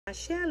My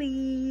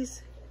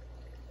shellies.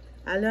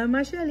 I love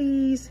my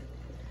shellies.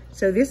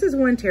 So this is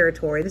one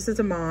territory. This is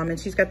a mom and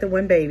she's got the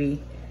one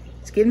baby.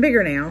 It's getting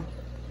bigger now.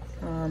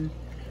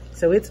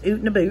 So it's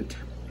ootin' a boot.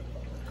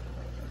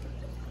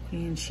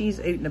 And she's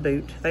ootin' a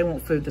boot. They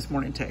want food this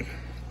morning too.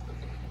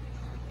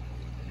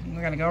 And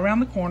we're gonna go around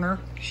the corner.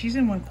 She's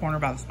in one corner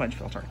by the sponge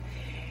filter.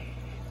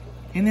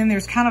 And then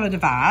there's kind of a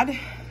divide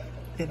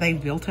that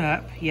they've built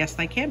up. Yes,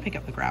 they can pick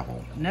up the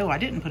gravel. No, I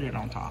didn't put it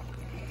on top.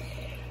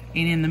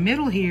 And in the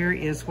middle here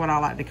is what I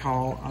like to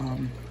call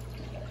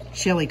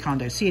Shelly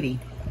Condo City.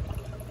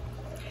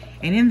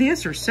 And in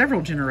this are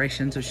several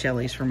generations of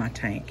shellies for my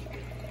tank.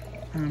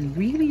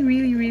 Really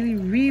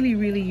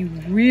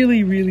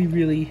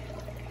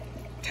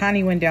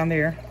tiny one down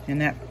there,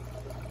 and that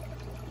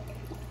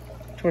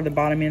toward the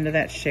bottom end of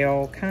that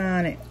shell,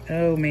 kind of,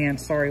 oh man,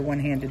 sorry,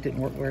 one-handed didn't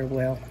work very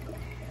well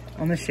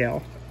on the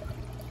shell.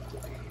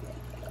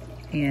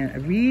 And a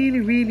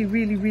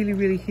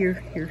really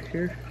here,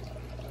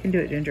 can do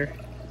it, Ginger.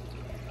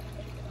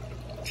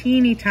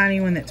 Teeny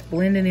tiny one that's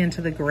blending into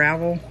the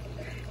gravel.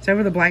 It's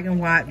over the black and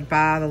white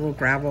by the little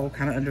gravel,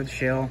 kind of under the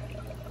shell,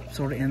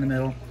 sort of in the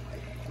middle.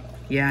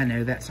 Yeah, I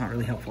know that's not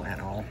really helpful at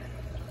all.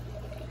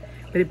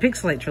 But it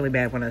pixelates really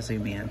bad when I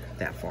zoom in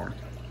that far.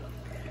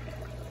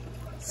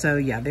 So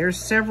yeah,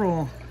 there's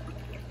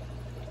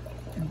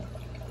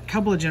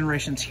couple of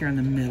generations here in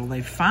the middle.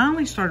 They've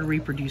finally started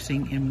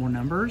reproducing in more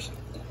numbers.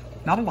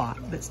 Not a lot,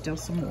 but still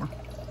some more.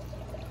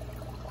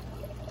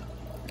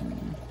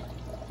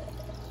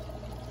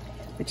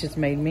 Which has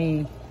made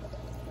me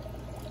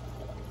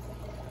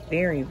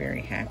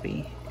very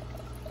happy.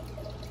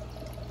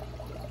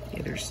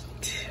 Yeah, there's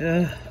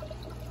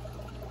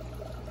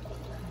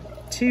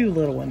two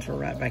little ones were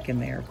right back in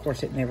there. Of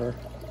course, it never,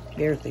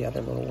 there's the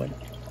other little one.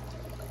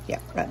 Yeah,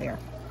 right there.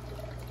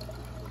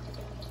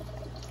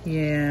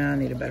 Yeah, I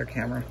need a better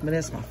camera, but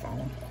it's my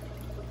phone.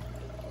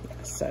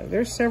 Yeah, so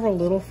there's several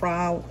little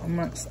fry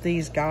amongst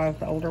these guys,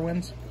 the older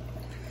ones.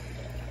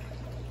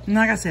 And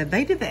like I said,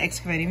 they did the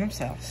excavating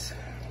themselves.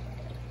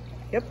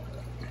 Yep.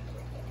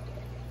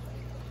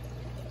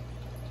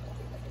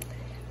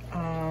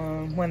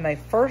 When I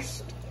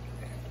first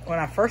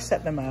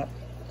set them up,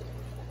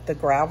 the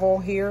gravel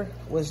here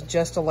was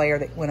just a layer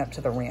that went up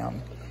to the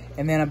rim.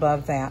 And then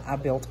above that, I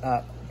built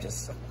up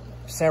just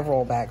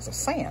several bags of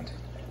sand.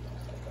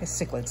 It's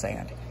cichlid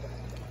sand.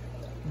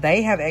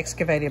 They have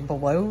excavated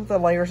below the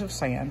layers of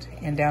sand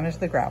and down into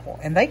the gravel.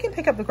 And they can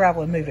pick up the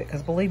gravel and move it,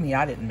 because believe me,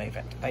 I didn't move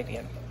it. They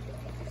did.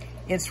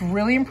 It's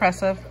really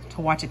impressive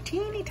to watch a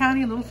teeny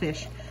tiny little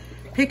fish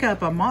pick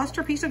up a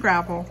monster piece of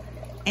gravel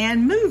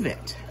and move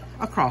it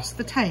across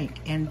the tank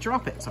and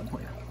drop it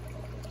somewhere.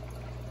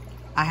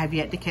 I have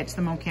yet to catch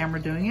them on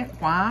camera doing it.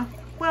 Why?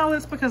 Well,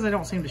 it's because they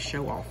don't seem to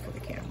show off for the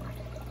camera.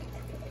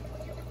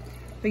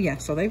 But yeah,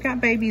 so they've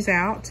got babies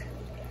out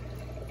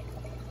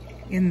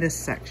in this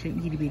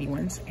section, itty bitty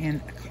ones,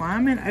 and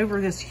climbing over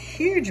this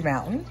huge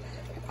mountain.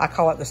 I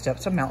call it the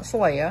steps of Mount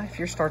Salea. If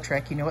you're Star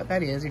Trek, you know what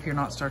that is. If you're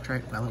not Star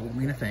Trek, well, it won't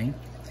mean a thing.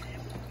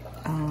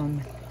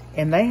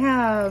 And they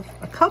have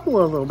a couple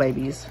of little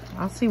babies.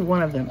 I see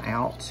one of them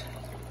out.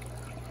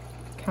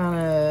 Kind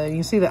of, you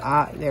can see the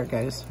eye, there it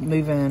goes,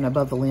 moving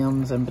above the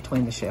limbs and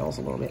between the shells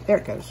a little bit. There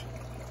it goes.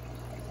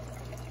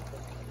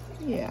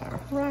 Yeah,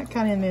 right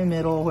kind of in the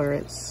middle where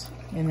it's,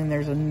 and then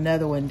there's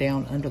another one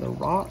down under the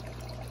rock.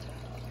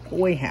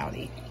 Boy,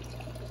 howdy.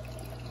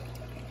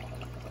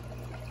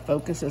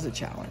 Focus is a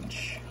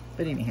challenge.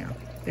 But anyhow,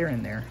 they're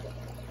in there.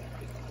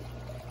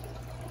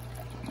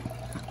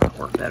 Might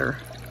work better.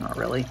 Not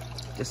really.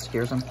 Just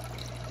scares them.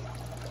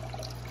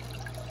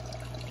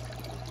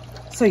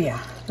 So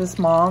yeah, this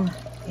mom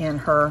and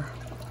her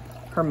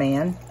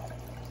man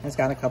has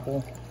got a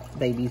couple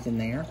babies in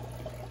there.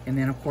 And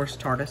then of course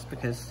TARDIS,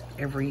 because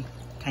every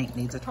tank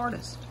needs a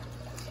TARDIS.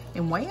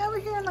 And way over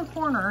here in the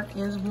corner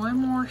is one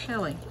more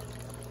shelly.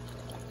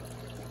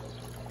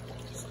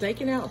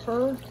 Staking out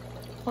her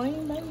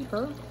claim, maybe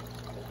her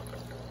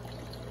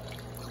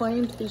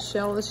claim to this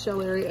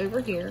shell area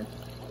over here.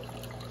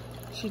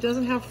 She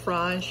doesn't have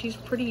fry, and she's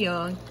pretty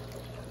young.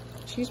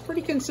 She's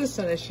pretty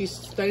consistent as she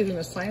stays in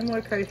the same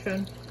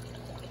location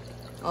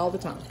all the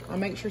time. I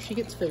make sure she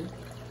gets food.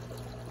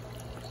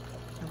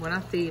 And when I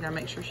feed, I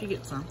make sure she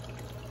gets some.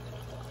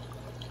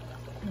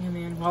 And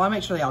then, well, I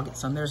make sure they all get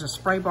some. There's a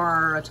spray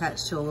bar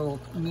attached to a little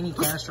mini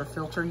canister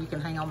filter you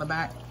can hang on the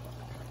back.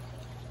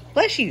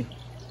 Bless you,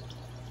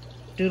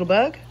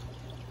 Doodlebug.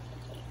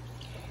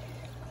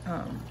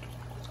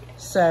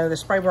 So the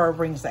spray bar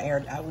brings the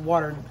air,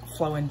 water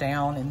flowing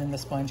down, and then the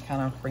sponge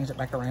kind of brings it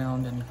back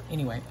around. And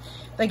anyway,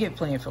 they get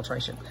plenty of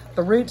filtration.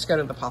 The roots go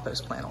to the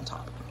pothos plant on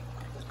top.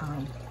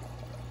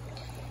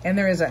 And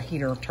there is a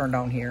heater turned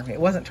on here. It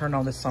wasn't turned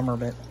on this summer,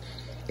 but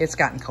it's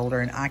gotten colder,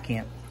 and I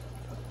can't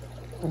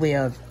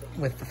live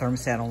with the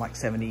thermostat on like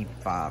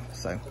 75,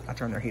 so I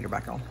turned their heater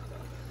back on.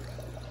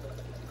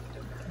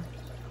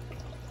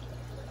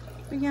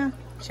 But yeah,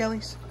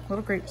 shellies,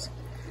 little groups.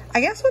 I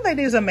guess what they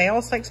do is a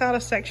male stakes out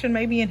a section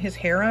maybe in his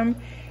harem,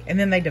 and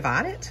then they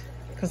divide it,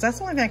 because that's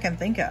the only thing I can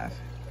think of.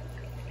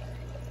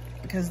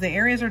 because the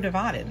areas are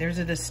divided. There's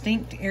a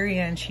distinct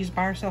area, and she's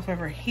by herself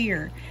over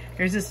here.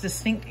 There's this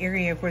distinct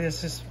area where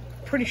there's this,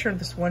 pretty sure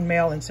this one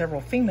male and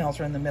several females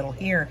are in the middle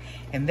here,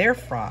 and they're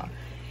fry.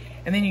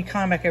 And then you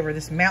climb back over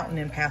this mountain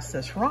and past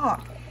this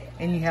rock,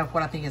 and you have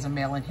what I think is a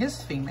male and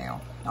his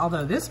female.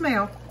 Although this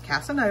male,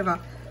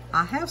 Casanova,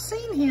 I have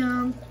seen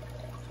him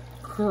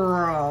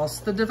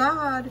cross the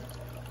divide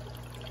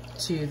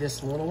to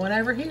this little one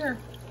over here.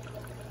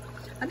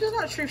 I'm just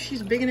not sure if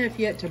she's big enough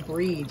yet to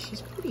breed.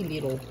 She's pretty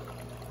little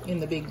in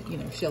the big, you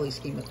know, Shelly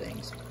scheme of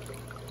things.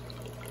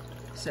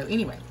 So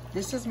anyway,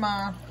 this is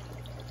my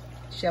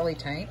Shelly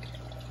tank.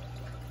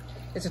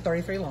 It's a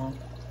 33 long.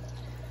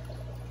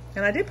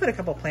 And I did put a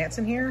couple plants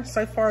in here.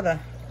 So far the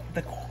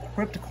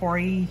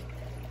cryptocorii,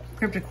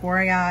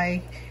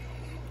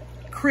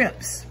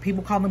 crypts.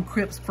 People call them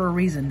crypts for a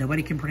reason.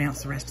 Nobody can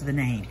pronounce the rest of the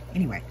name.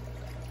 Anyway,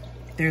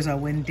 there's a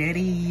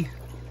Wendetti,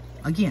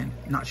 again,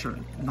 not sure,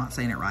 not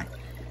saying it right.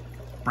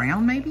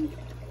 Brown maybe,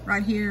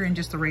 right here, and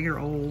just a regular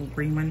old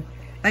green one.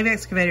 They've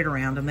excavated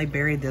around them. They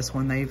buried this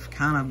one. They've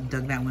kind of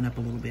dug that one up a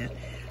little bit.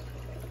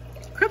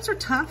 Crypts are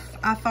tough.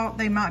 I thought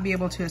they might be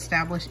able to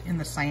establish in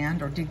the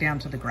sand or dig down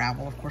to the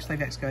gravel. Of course, they've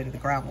excavated the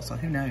gravel, so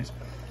who knows.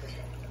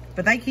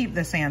 But they keep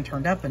the sand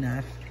turned up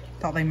enough.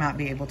 Thought they might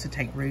be able to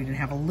take root and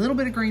have a little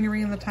bit of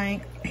greenery in the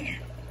tank.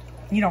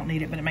 You don't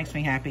need it, but it makes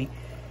me happy.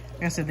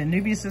 Like I said, the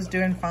Nubius is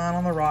doing fine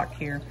on the rock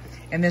here.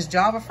 And this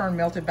Java fern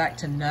melted back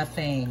to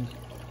nothing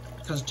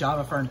because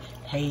Java fern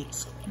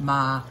hates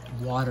my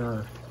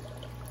water.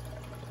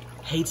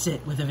 Hates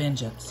it with a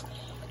vengeance.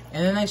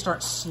 And then they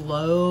start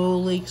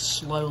slowly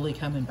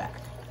coming back.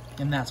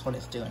 And that's what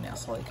it's doing now,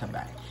 slowly come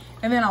back.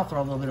 And then I'll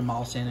throw a little bit of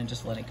moss in and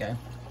just let it go.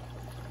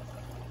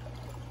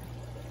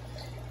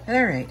 At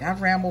any rate,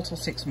 I've rambled till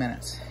 6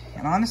 minutes.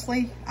 And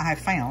honestly, I have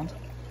found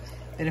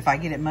that if I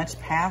get it much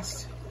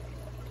past,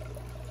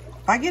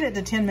 if I get it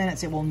to 10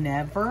 minutes, it will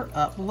never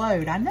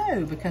upload. I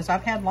know, because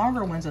I've had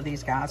longer ones of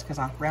these guys because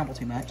I ramble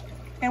too much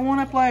and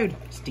won't upload.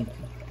 Stinky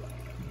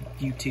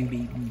YouTube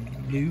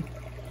blue.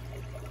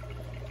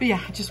 But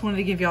yeah, I just wanted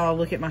to give y'all a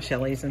look at my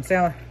Shellies, and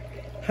so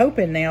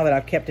hoping now that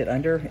I've kept it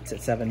under, it's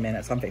at 7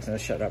 minutes. I'm fixing to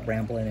shut up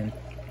rambling and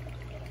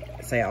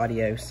say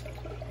adios.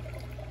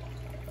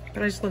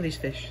 But I just love these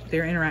fish.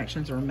 Their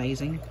interactions are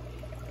amazing.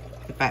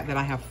 The fact that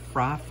I have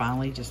fry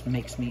finally just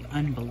makes me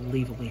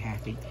unbelievably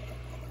happy.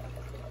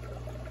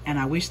 And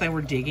I wish they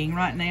were digging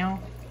right now,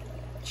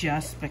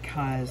 just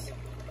because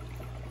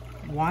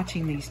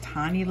watching these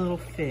tiny little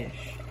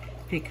fish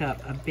pick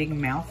up a big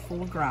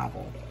mouthful of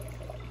gravel,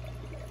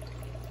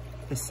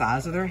 the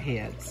size of their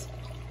heads,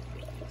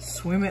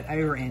 swim it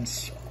over and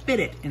spit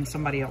it in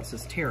somebody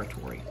else's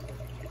territory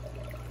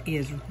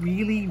is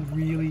really,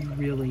 really,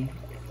 really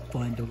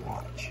fun to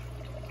watch.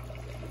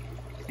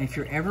 And if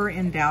you're ever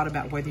in doubt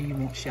about whether you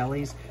want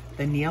Shellies,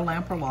 the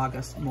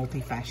neolamprologis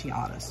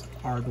multifasciatis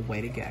are the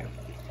way to go.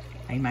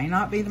 They may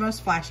not be the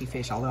most flashy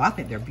fish, although I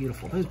think they're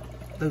beautiful.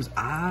 Those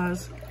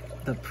eyes,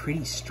 the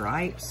pretty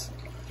stripes,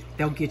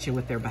 they'll get you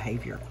with their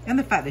behavior. And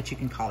the fact that you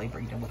can collie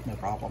breed them with no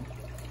problem.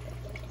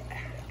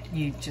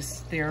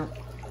 They're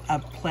a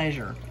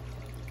pleasure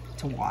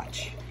to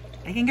watch.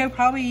 They can go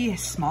probably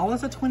as small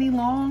as a 20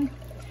 long,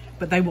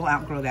 but they will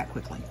outgrow that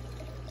quickly.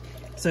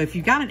 So if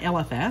you've got an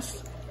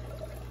LFS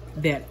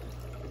that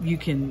you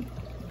can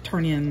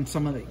turn in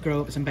some of the,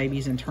 grow up some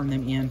babies and turn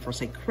them in for,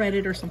 say,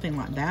 credit or something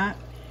like that,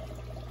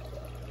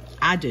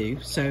 I do.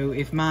 So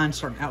if mine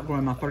start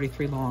outgrowing my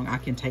 33 long, I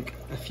can take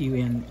a few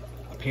in,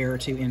 a pair or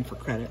two in for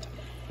credit,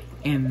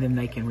 and then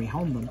they can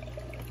rehome them.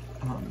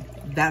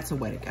 That's a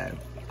way to go.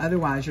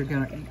 Otherwise, you're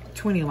gonna,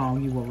 20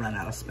 long, you will run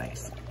out of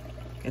space.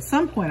 At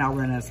some point, I'll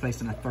run out of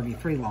space in a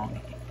 33 long,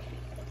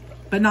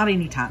 but not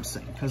anytime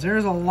soon, because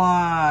there's a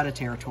lot of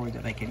territory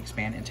that they can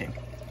expand into.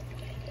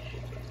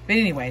 But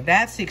anyway,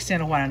 that's the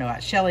extent of what I know about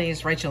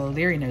Shellies. Rachel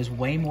O'Leary knows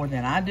way more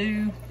than I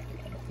do.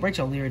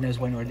 Rachel O'Leary knows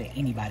way more than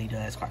anybody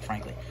does, quite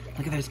frankly.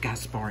 Look at those guys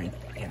sparring.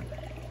 Yeah.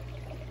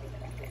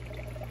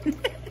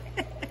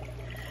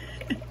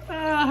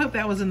 I hope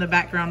that was in the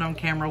background on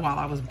camera while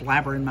I was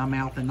blabbering my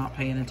mouth and not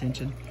paying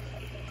attention.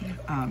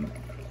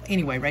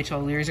 Anyway,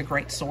 Rachel O'Leary is a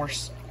great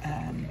source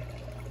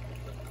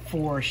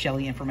for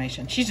Shelly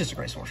information. She's just a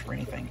great source for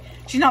anything.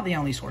 She's not the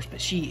only source,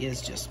 but she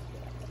is just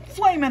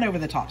flaming over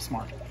the top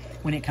smart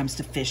when it comes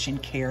to fish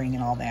and caring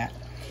and all that.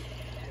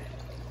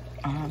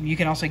 You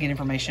can also get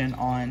information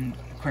on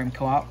aquarium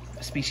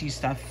co-op species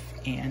stuff,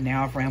 and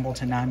now I've rambled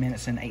to 9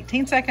 minutes and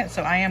 18 seconds,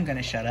 so I am going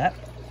to shut up.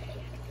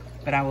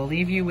 But I will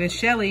leave you with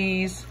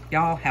Shellies.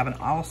 Y'all have an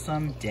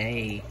awesome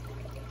day.